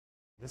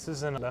This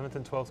is in 11th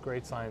and 12th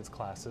grade science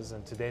classes,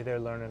 and today they're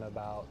learning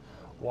about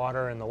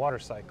water and the water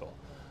cycle.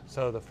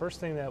 So the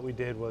first thing that we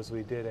did was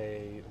we did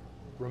a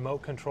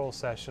remote control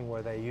session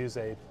where they use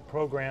a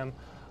program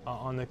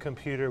on the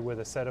computer with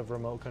a set of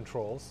remote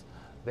controls.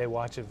 They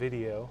watch a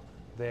video.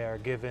 They are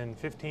given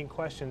 15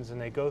 questions and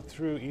they go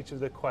through each of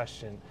the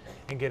questions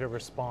and get a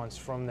response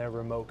from their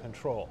remote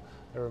control.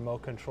 The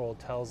remote control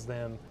tells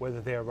them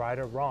whether they're right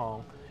or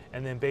wrong,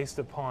 and then based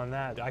upon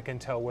that I can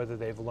tell whether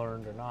they've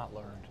learned or not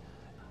learned.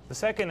 The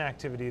second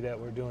activity that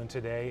we're doing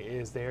today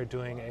is they're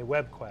doing a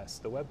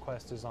Webquest. The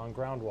Webquest is on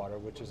groundwater,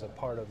 which is a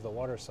part of the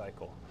water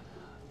cycle.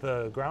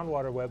 The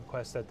groundwater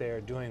Webquest that they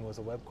are doing was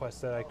a Webquest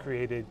that I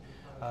created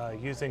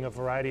using a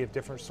variety of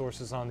different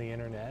sources on the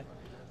internet.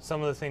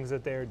 Some of the things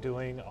that they're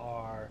doing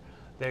are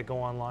they go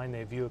online,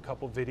 they view a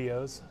couple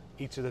videos.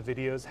 Each of the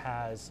videos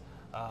has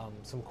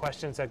some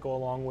questions that go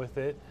along with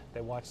it.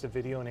 They watch the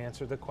video and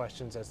answer the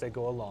questions as they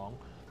go along.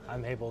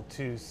 I'm able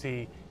to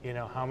see,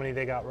 how many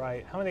they got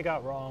right, how many they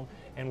got wrong,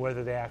 and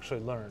whether they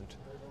actually learned.